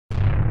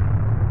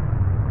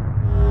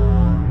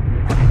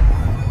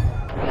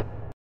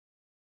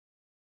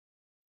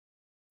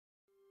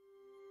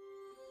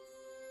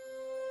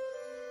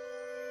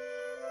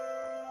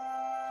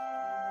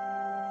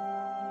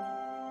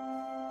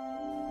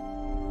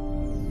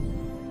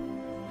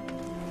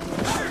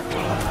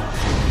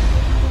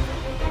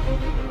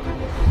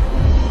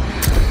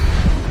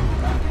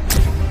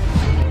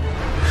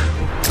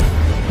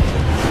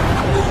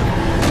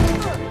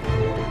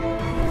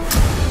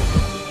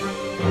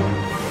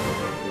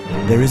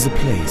There is a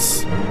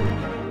place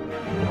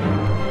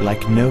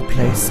like no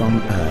place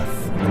on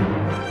earth.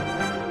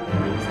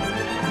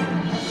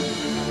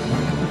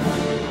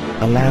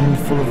 A land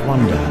full of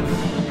wonder,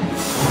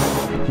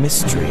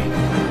 mystery,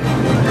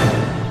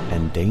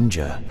 and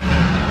danger.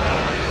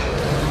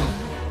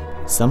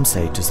 Some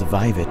say to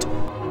survive it,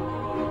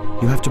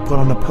 you have to put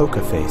on a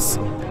poker face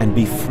and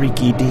be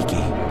freaky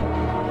deaky,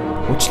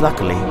 which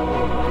luckily,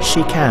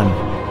 she can.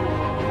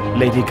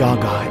 Lady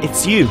Gaga,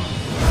 it's you!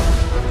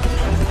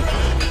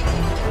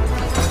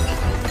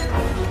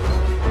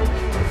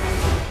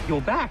 You're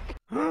back!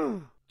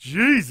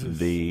 Jesus!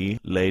 The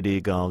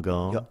Lady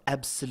Gaga. You're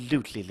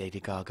absolutely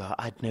Lady Gaga.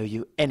 I'd know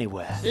you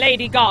anywhere.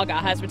 Lady Gaga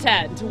has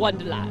returned to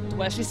Wonderland,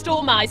 where she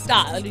stole my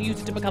style and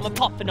used it to become a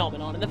pop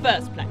phenomenon in the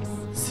first place.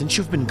 Since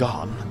you've been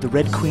gone, the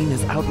Red Queen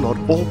has outlawed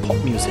all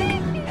pop music.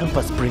 Help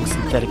us bring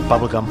synthetic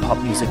bubblegum pop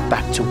music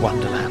back to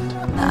Wonderland.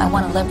 I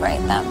want to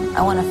liberate them.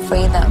 I want to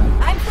free them.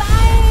 I'm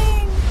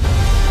flying!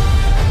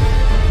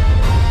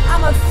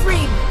 I'm a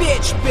free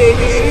bitch,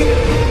 baby!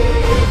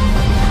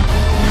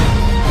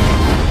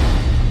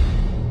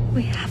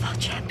 We have our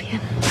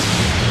champion.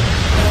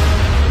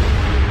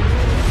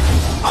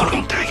 Hold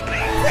on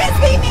tightly.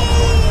 Frisbee me!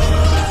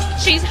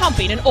 She's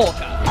Humping an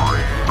Orca.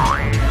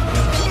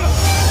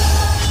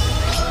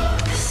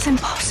 This is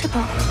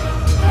impossible.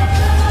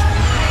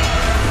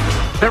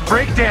 They're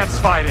breakdance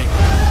fighting!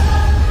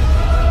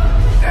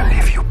 And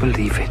if you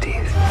believe it is.